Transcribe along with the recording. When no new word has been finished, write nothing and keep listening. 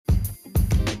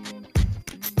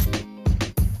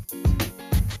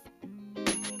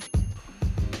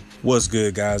What's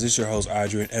good, guys? It's your host,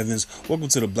 Adrian Evans. Welcome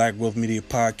to the Black Wealth Media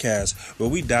Podcast, where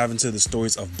we dive into the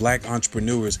stories of Black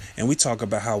entrepreneurs and we talk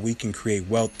about how we can create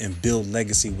wealth and build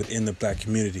legacy within the Black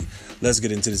community. Let's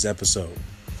get into this episode.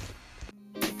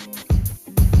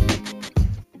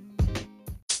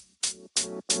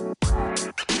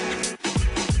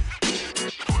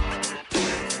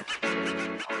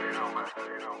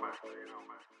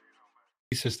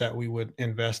 That we would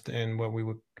invest in what we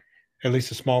would at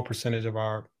least a small percentage of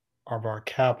our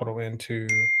capital into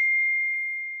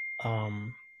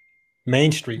um,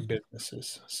 Main Street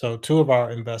businesses. So two of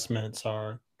our investments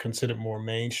are considered more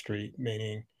Main Street,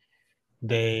 meaning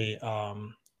they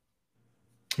some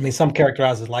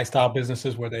characterized as lifestyle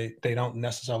businesses where they don't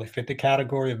necessarily fit the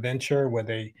category of venture, where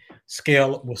they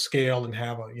will scale and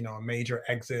have a major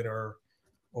exit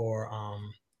or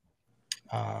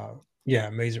uh,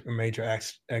 major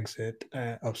exit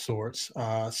of sorts.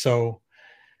 So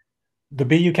the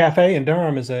BU Cafe in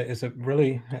Durham is a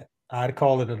really, I'd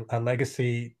call it a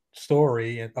legacy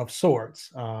story of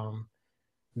sorts.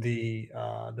 The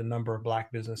number of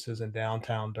Black businesses in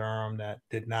downtown Durham that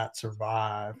did not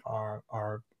survive are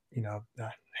I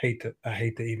hate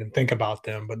to even think about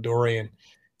them, but Dorian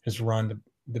has run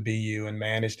the BU and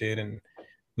managed it and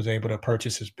was able to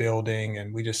purchase his building,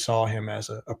 and we just saw him as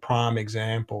a prime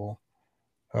example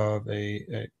of a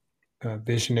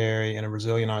visionary and a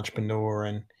resilient entrepreneur,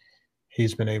 and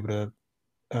he's been able to.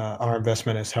 Our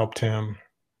investment has helped him,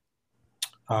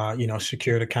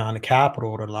 secure the kind of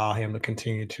capital to allow him to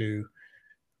continue to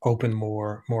open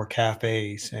more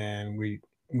cafes, and we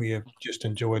have just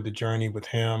enjoyed the journey with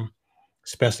him,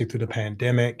 especially through the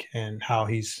pandemic, and how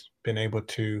he's been able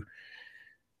to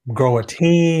grow a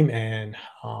team and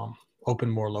open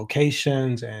more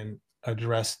locations and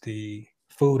address the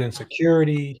food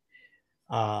insecurity,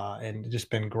 and just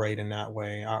been great in that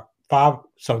way.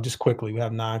 So just quickly, we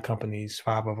have 9 companies.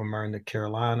 5 of them are in the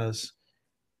Carolinas,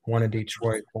 one in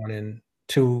Detroit,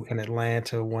 two in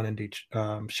Atlanta, one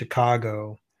in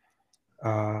Chicago,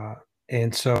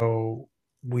 and so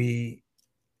we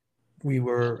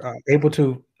were able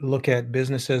to look at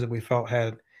businesses that we felt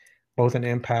had both an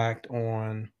impact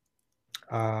on.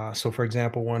 So, for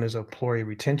example, one is a employee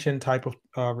retention type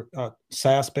of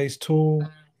SaaS-based tool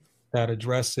that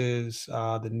addresses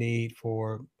the need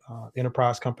for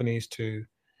enterprise companies to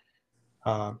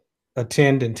uh,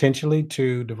 attend intentionally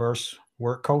to diverse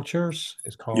work cultures.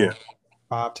 It's Yeah. called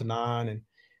 5 to 9, and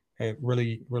a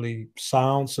really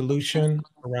sound solution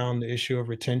around the issue of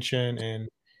retention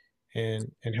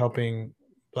and helping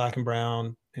Black and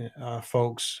brown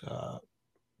folks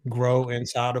grow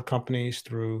inside of companies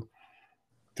through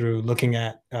looking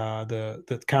at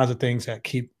the kinds of things that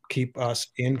keep us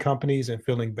in companies and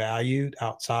feeling valued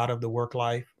outside of the work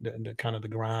life, the kind of the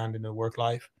grind in the work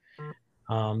life.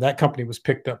 That company was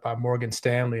picked up by Morgan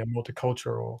Stanley, a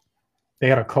multicultural. They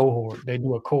had a cohort. They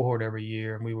do a cohort every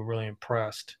year, and we were really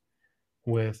impressed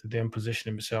with them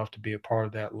positioning themselves to be a part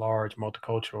of that large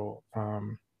multicultural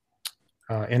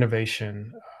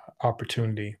innovation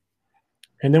opportunity.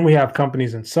 And then we have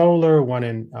companies in solar, one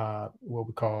in what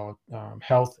we call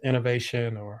health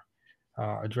innovation or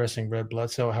addressing red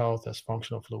blood cell health as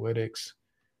functional fluidics.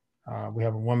 We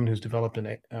have a woman who's developed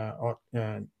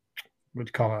what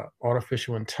you call an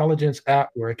artificial intelligence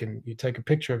app where you take a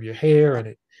picture of your hair and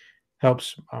it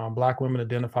helps Black women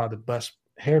identify the best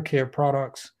hair care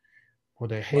products for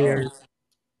their hair. Wow.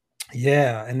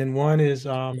 Yeah, and then one is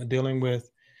dealing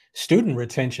with student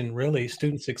retention, really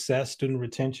student success, student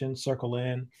retention. Circle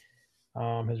In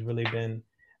has really been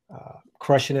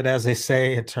crushing it, as they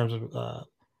say, in terms of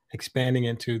expanding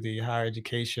into the higher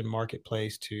education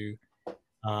marketplace to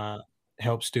uh,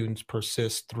 help students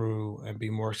persist through and be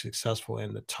more successful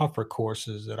in the tougher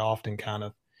courses that often kind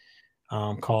of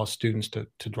cause students to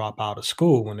drop out of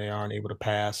school when they aren't able to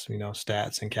pass,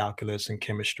 stats and calculus and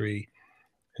chemistry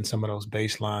and some of those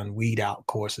baseline weed out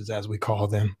courses, as we call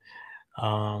them.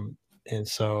 And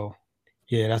so,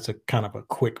 yeah, that's a kind of a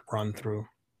quick run through.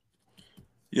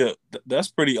 Yeah, that's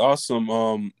pretty awesome.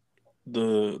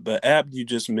 The app you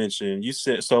just mentioned, you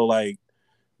said so. Like,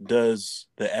 does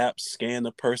the app scan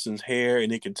the person's hair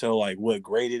and it can tell like what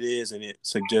grade it is, and it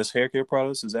suggests hair care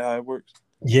products? Is that how it works?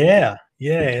 Yeah,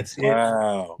 yeah,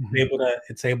 Wow.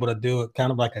 it's able to do it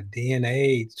kind of like a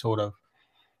DNA sort of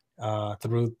um,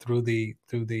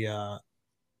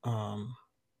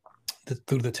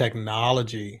 through the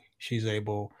technology. She's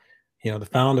able, the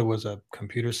founder was a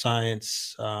computer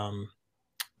science,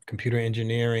 computer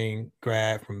engineering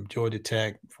grad from Georgia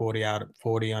Tech, 40 out of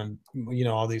 40 on,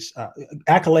 all these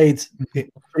accolades,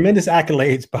 tremendous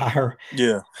accolades by her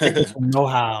Yeah. technical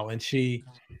know-how, and she,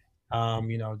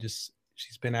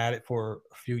 She's been at it for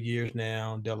a few years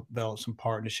now, developed some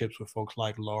partnerships with folks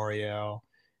like L'Oreal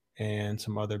and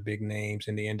some other big names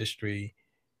in the industry,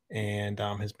 and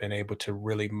has been able to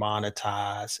really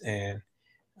monetize and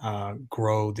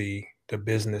grow the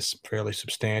business fairly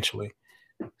substantially.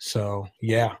 So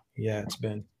yeah, it's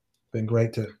been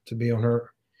great to be on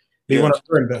her, be Yeah, one of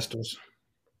her investors.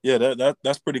 yeah,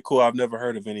 that's pretty cool. I've never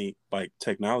heard of any like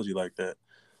technology like that.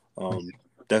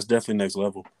 That's definitely next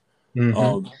level.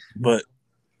 Mm-hmm. But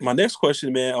my next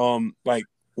question, man, like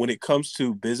when it comes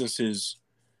to businesses,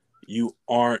 you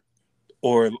aren't,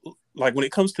 or like when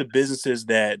it comes to businesses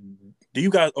that, do you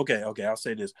guys, okay, I'll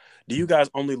say this. Do you guys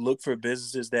only look for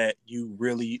businesses that you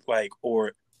really like,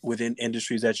 or within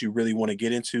industries that you really want to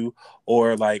get into?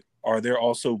 Or like, are there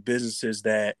also businesses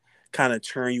that kind of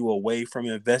turn you away from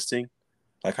investing?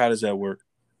 Like, how does that work?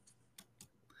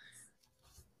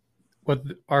 Well,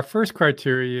 our first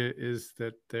criteria is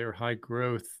that they're high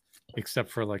growth,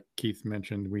 except for, like Keith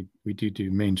mentioned, we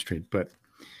do Main Street, but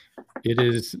it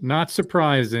is not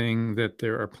surprising that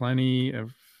there are plenty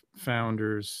of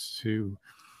founders who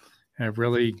have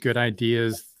really good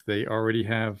ideas. They already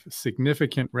have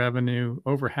significant revenue.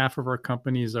 Over half of our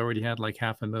companies already had like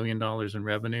 $500,000 in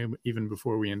revenue even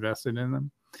before we invested in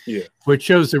them. Yeah. Which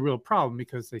shows a real problem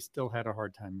because they still had a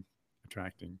hard time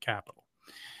attracting capital.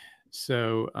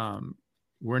 So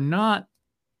we're not,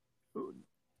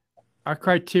 our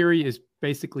criteria is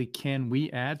basically, can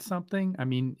we add something? I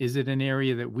mean, is it an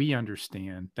area that we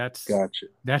understand? Gotcha.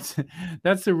 That's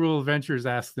the rule ventures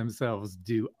ask themselves.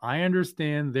 Do I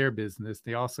understand their business?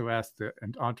 They also ask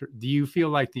do you feel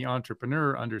like the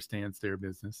entrepreneur understands their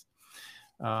business?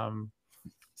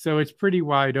 So it's pretty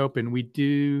wide open. We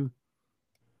do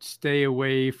stay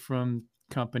away from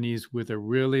companies with a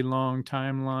really long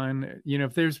timeline. You know,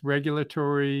 if there's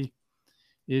regulatory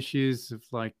issues of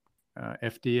like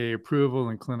FDA approval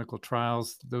and clinical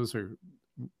trials, those are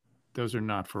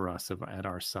not for us at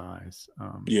our size.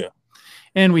 Yeah.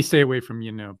 And we stay away from,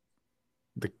 you know,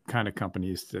 the kind of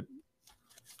companies that,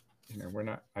 you know, we're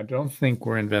not, I don't think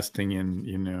we're investing in,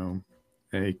 you know,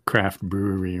 a craft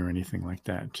brewery or anything like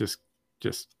that. Just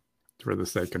for the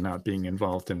sake of not being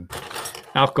involved in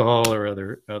alcohol or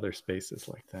other spaces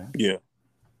like that. Yeah.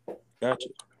 Gotcha.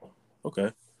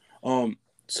 Okay.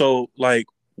 So like,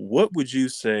 what would you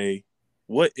say,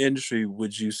 what industry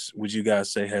would you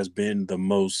guys say has been the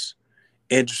most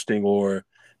interesting or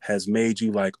has made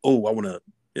you like, oh, I want to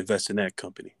invest in that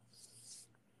company?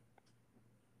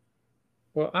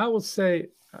 Well, I will say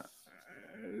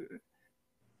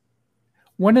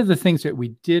one of the things that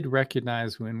we did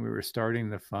recognize when we were starting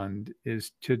the fund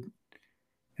is to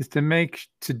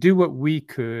do what we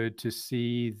could to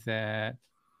see that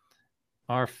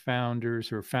our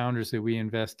founders or founders that we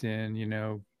invest in, you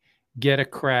know, get a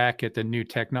crack at the new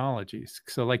technologies.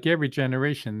 So like every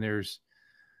generation, there's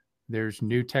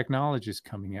new technologies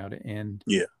coming out, and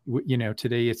yeah, you know,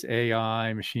 today it's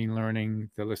AI, machine learning,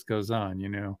 the list goes on, you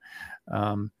know.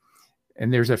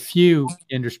 And there's a few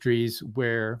industries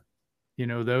where, you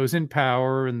know, those in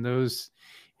power and those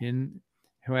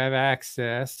who have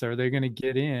access, are they going to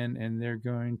get in and they're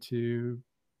going to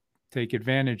take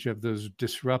advantage of those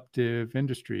disruptive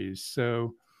industries.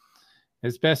 So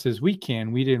as best as we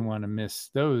can, we didn't want to miss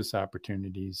those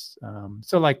opportunities.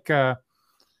 So like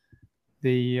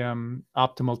the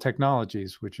Optimal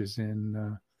Technologies, which is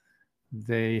in,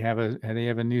 they have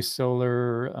a new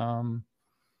solar,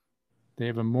 they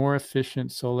have a more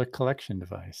efficient solar collection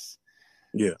device.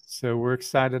 Yeah. So we're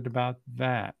excited about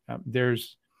that.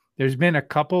 There's been a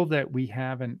couple that we've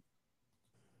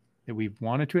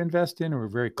wanted to invest in or we're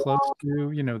very close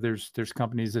to. You know, there's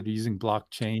companies that are using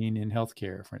blockchain in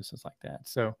healthcare, for instance, like that.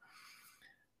 So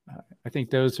I think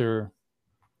those are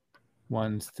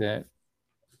ones that,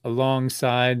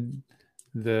 alongside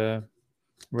the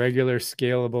regular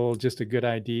scalable, just a good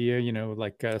idea, you know,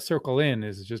 like Circle In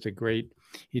is just a great,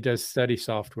 he does study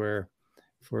software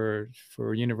for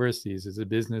universities as a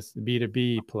business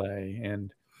B2B play.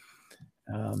 And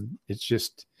it's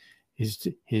just, he's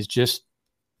just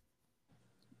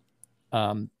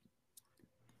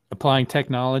applying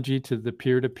technology to the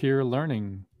peer-to-peer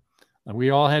learning.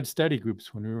 We all had study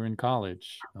groups when we were in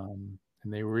college, and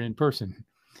they were in person,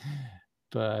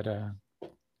 but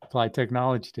apply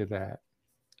technology to that.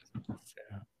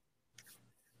 Yeah.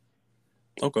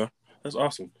 Okay, that's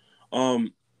awesome.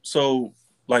 So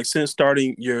like since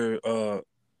starting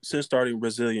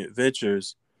Resilient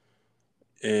Ventures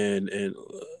and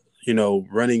you know,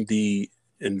 running the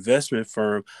investment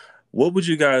firm, what would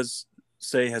you guys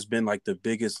say has been like the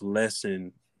biggest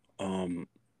lesson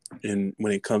in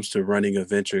when it comes to running a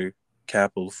venture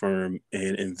capital firm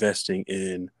and investing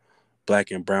in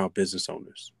Black and brown business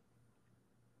owners?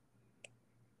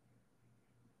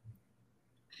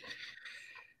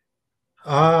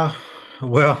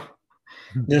 Well,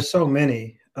 there's so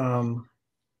many.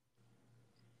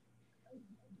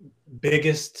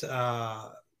 Biggest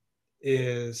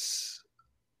is,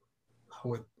 I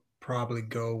would probably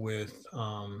go with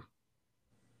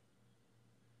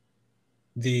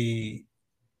the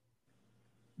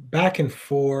back and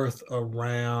forth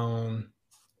around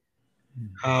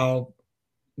how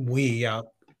we, out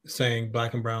saying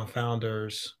Black and brown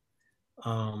founders,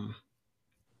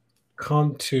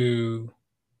 come to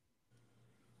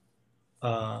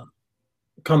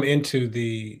come into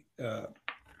the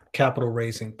capital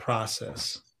raising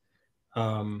process.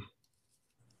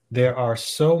 There are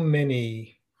so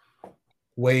many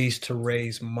ways to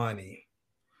raise money.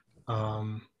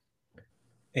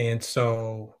 And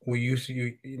so we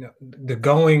usually, the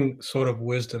going sort of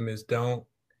wisdom is don't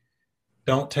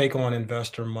take on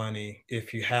investor money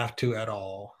if you have to at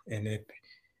all. And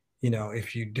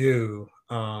if you do,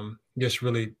 just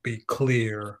really be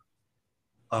clear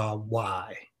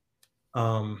why.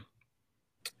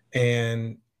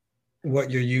 And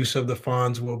what your use of the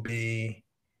funds will be,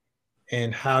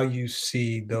 and how you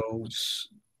see those,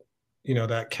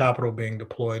 that capital being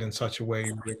deployed in such a way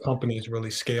that your company is really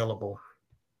scalable.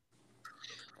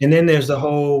 And then there's the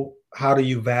whole, how do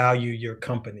you value your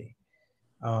company?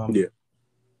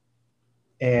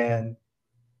 And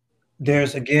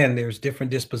there's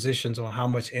different dispositions on how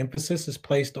much emphasis is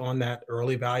placed on that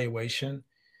early valuation,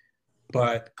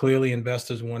 but clearly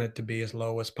investors want it to be as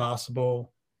low as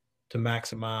possible to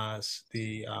maximize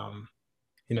the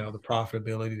the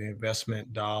profitability, the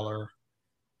investment dollar.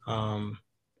 And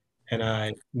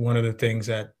one of the things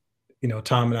that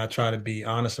Tom and I try to be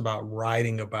honest about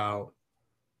writing about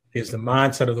is the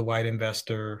mindset of the white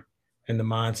investor and the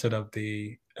mindset of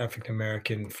the African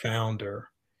American founder.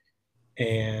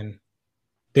 And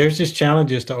there's just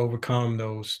challenges to overcome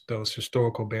those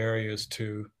historical barriers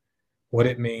to what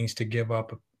it means to give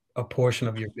up a portion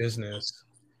of your business.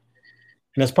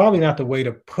 And that's probably not the way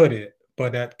to put it,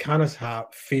 but that kind of how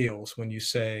it feels when you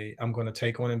say, I'm going to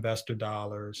take on investor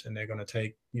dollars, and they're going to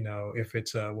take, if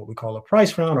it's what we call a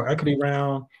price round or equity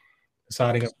round,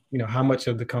 deciding, how much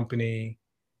of the company,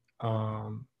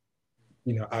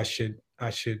 I should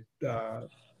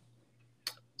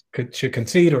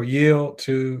concede or yield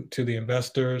to the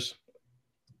investors.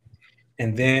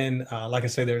 And then, like I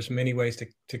say, there's many ways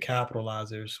to capitalize.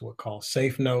 There's what called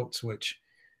safe notes, which,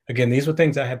 again, these were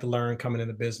things I had to learn coming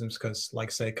into business because, like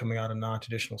I say, coming out of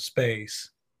non-traditional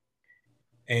space.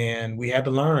 And we had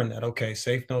to learn that, okay,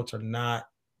 safe notes are not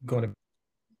going to,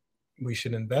 we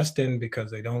should invest in,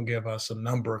 because they don't give us a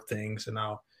number of things. And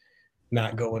I'll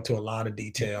not go into a lot of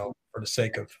detail for the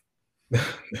sake of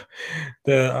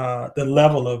the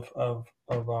level of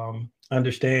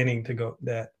understanding to go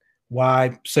that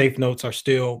why safe notes are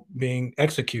still being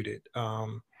executed.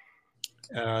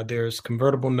 There's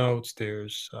convertible notes.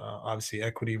 There's obviously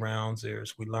equity rounds.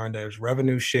 We learned there's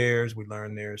revenue shares. We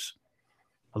learned there's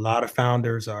a lot of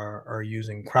founders are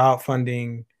using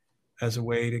crowdfunding as a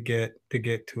way to get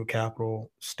to a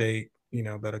capital state,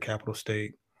 better capital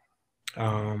state.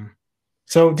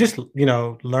 So just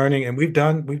learning, and we've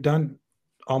done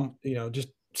just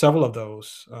several of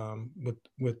those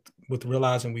with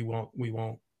realizing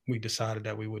we decided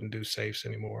that we wouldn't do safes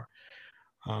anymore.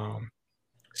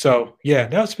 So yeah,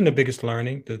 that's been the biggest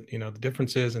learning, the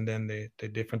differences, and then the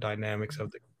different dynamics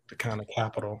of the kind of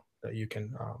capital that you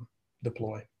can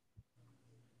deploy.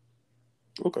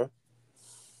 Okay,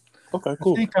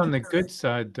 cool. I think on the good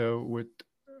side, though,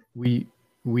 we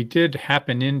did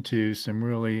happen into some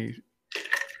really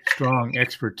strong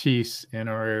expertise in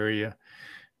our area.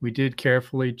 We did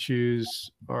carefully choose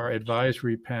our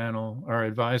advisory panel, our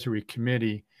advisory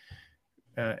committee.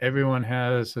 Everyone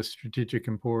has a strategic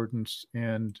importance,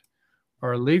 and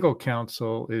our legal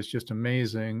counsel is just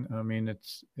amazing. I mean,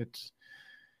 it's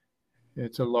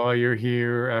a lawyer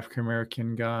here,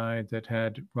 African-American guy that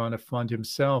had run a fund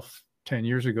himself 10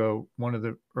 years ago, one of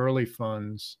the early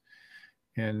funds.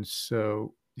 And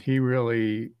so he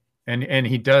really, and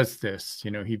he does this,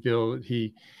 he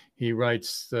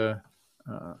writes the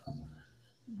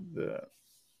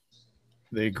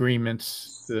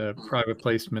agreements, the private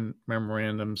placement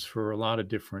memorandums for a lot of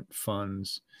different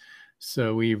funds.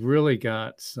 So we've really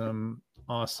got some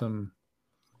awesome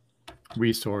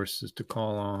resources to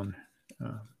call on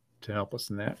to help us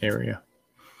in that area.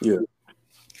 Yeah.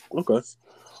 Okay.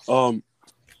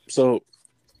 So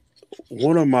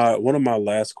one of my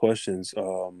last questions,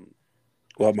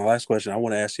 my last question I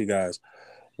want to ask you guys,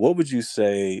 what would you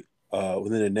say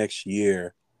within the next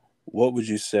year what would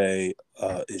you say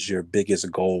is your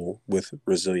biggest goal with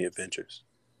Resilient Ventures?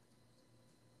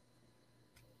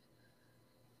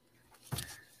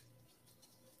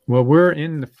 Well, we're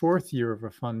in the 4th year of a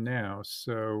fund now,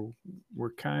 so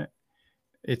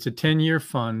it's a 10-year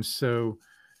fund. So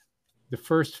the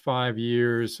first 5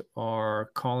 years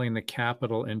are calling the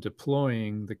capital and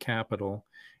deploying the capital.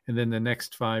 And then the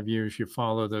next 5 years, you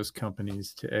follow those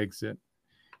companies to exit.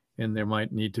 And there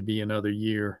might need to be another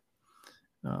year.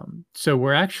 So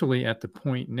we're actually at the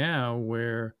point now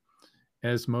where,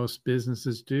 as most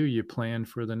businesses do, you plan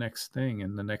for the next thing.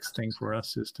 And the next thing for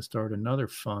us is to start another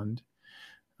fund.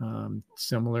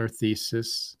 Similar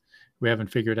thesis. We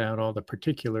haven't figured out all the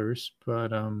particulars,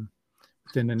 but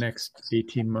within the next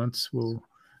 18 months, we'll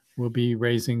be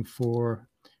raising for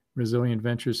Resilient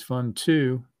Ventures Fund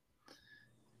 2.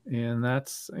 And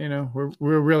that's,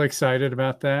 we're real excited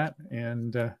about that,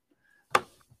 and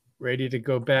ready to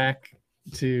go back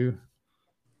to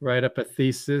write up a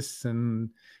thesis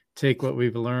and take what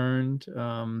we've learned,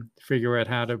 figure out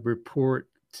how to report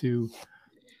to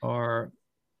our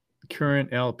current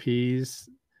LPs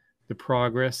the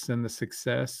progress and the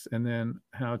success, and then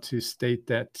how to state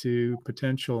that to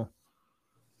potential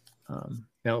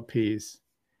LPs.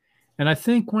 And I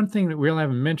think one thing that we all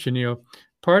haven't mentioned,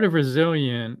 part of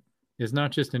Resilient is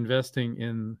not just investing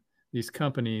in these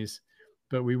companies,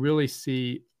 but we really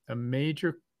see a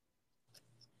major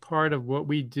part of what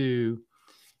we do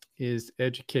is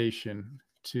education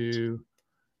to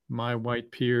my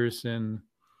white peers and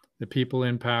the people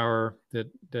in power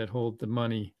that hold the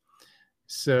money.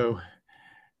 So,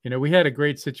 we had a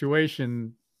great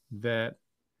situation that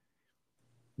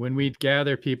when we'd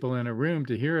gather people in a room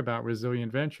to hear about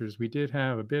Resilient Ventures, we did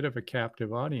have a bit of a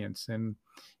captive audience. And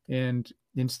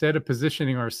instead of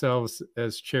positioning ourselves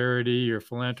as charity or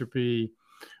philanthropy,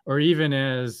 or even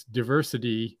as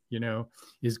diversity,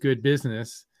 is good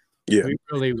business, we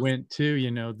really went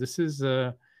to, this is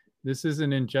an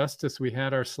injustice. We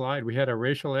had a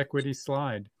racial equity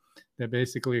slide that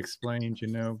basically explains,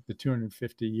 the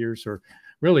 250 years or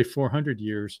really 400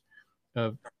 years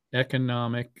of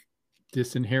economic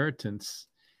disinheritance.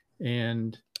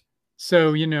 And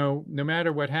so, no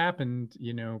matter what happened,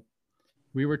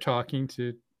 we were talking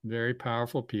to very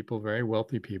powerful people, very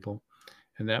wealthy people.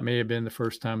 And that may have been the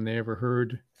first time they ever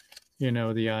heard,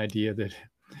 the idea that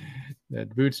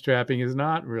bootstrapping is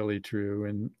not really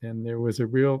true. And there was a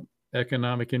real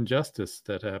economic injustice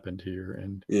that happened here.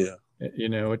 And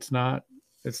it's not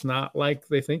like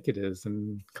they think it is.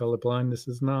 And colorblindness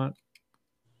is not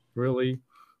really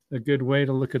a good way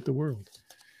to look at the world.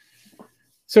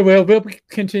 So we'll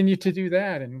continue to do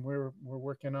that, and we're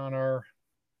working on our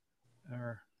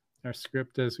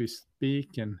script as we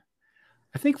speak. And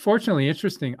I think, fortunately,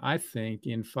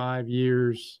 in 5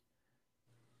 years,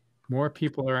 more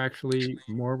people are actually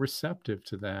more receptive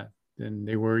to that than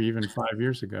they were even 5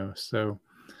 years ago. So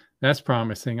that's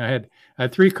promising. I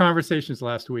had 3 conversations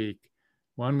last week.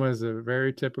 One was a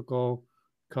very typical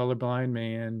colorblind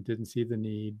man, didn't see the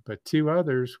need, but 2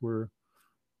 others were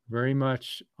very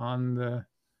much on the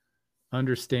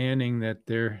understanding that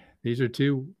these are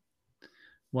 2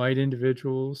 white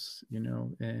individuals,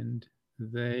 and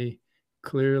they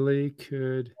clearly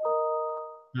could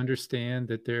understand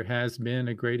that there has been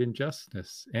a great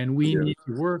injustice, and we need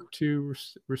to work to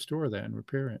restore that and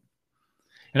repair it.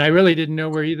 And I really didn't know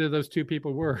where either of those 2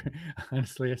 people were.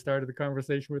 Honestly, I started the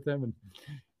conversation with them, and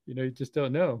you just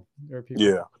don't know. There are people.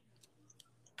 Yeah,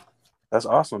 that's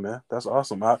awesome, man. That's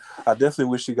awesome. I definitely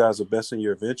wish you guys the best in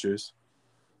your ventures.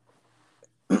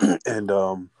 And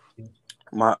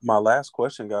my last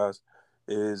question, guys,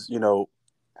 is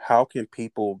how can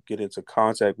people get into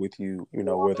contact with you?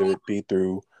 Whether it be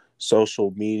through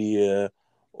social media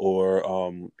or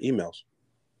emails.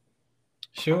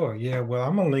 Sure. Yeah. Well,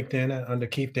 I'm on LinkedIn under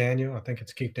Keith Daniel. I think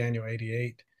it's Keith Daniel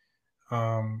 88.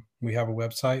 We have a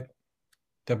website,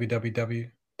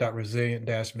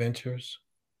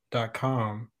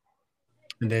 www.resilient-ventures.com.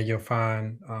 And there you'll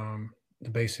find the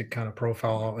basic kind of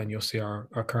profile, and you'll see our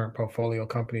current portfolio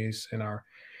companies and our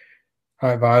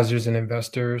advisors and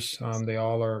investors. They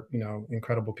all are,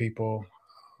 incredible people.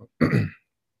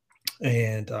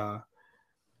 And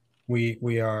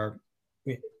we are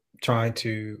trying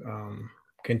to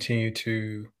continue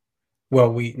to,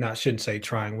 shouldn't say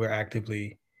trying, we're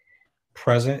actively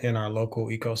present in our local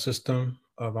ecosystem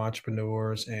of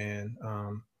entrepreneurs and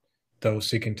those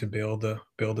seeking to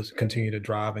continue to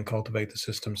drive and cultivate the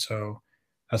system. So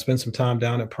I spent some time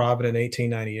down at Provident in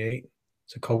 1898.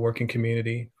 It's a co-working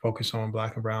community focused on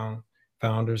Black and Brown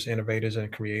founders, innovators,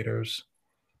 and creators.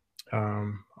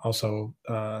 Also,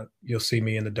 you'll see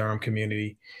me in the Durham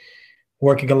community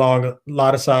working along a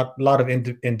lot of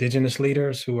indigenous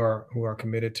leaders who are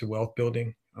committed to wealth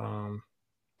building,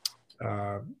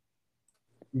 uh,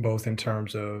 both in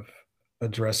terms of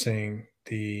addressing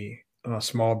the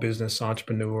small business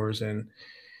entrepreneurs and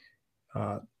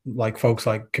like folks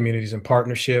like Communities in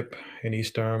Partnership in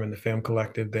East Durham and the Film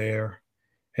Collective there.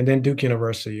 And then Duke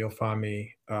University, you'll find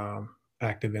me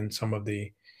active in some of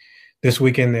this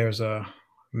weekend, there's a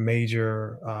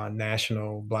major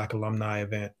national Black alumni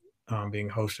event being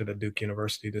hosted at Duke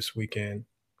University this weekend.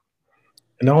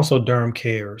 And also Durham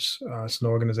Cares. It's an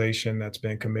organization that's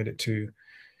been committed to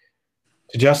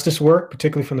justice work,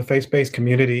 particularly from the faith-based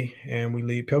community. And we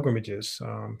lead pilgrimages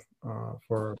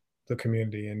for the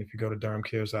community. And if you go to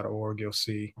durhamcares.org, you'll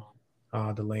see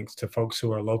the links to folks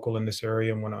who are local in this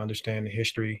area and want to understand the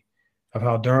history of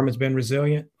how Durham has been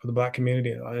resilient for the Black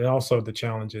community, and also the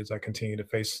challenges that continue to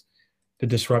face the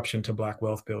disruption to Black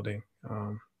wealth building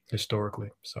historically.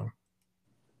 So,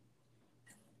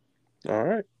 all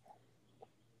right.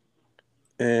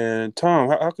 And Tom,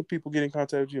 how could people get in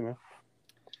contact with you, man?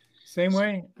 Same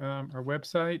way, our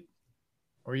website,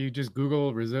 or you just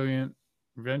Google Resilient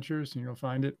Ventures and you'll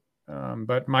find it.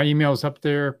 But my email is up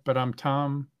there, but I'm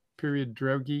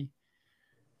Tom.Droege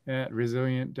at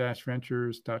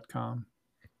resilient-ventures.com.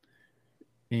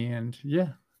 And yeah,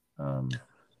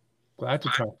 glad to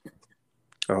talk.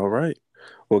 All right.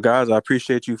 Well, guys, I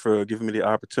appreciate you for giving me the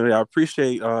opportunity. I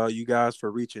appreciate you guys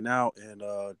for reaching out, and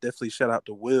definitely shout out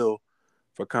to Will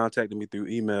for contacting me through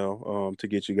email to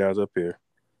get you guys up here.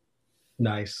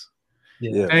 Nice.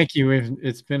 Yeah. Thank you.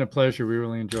 It's been a pleasure. We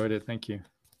really enjoyed it. Thank you.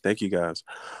 Thank you, guys.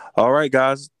 All right,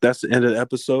 guys, that's the end of the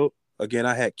episode. Again,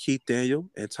 I had Keith Daniel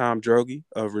and Tom Droege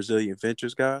of Resilient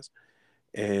Ventures, guys.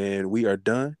 And we are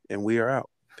done and we are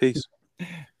out. Peace.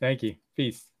 Thank you.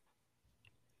 Peace.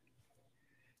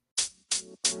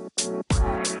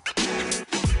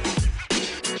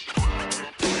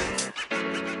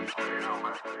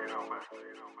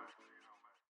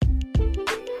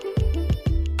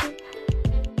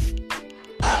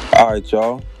 All right,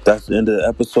 y'all. That's the end of the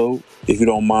episode. If you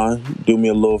don't mind, do me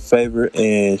a little favor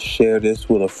and share this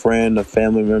with a friend, a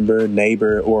family member,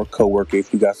 neighbor, or a coworker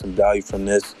if you got some value from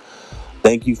this.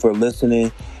 Thank you for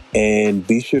listening, and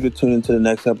be sure to tune into the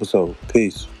next episode.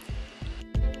 Peace.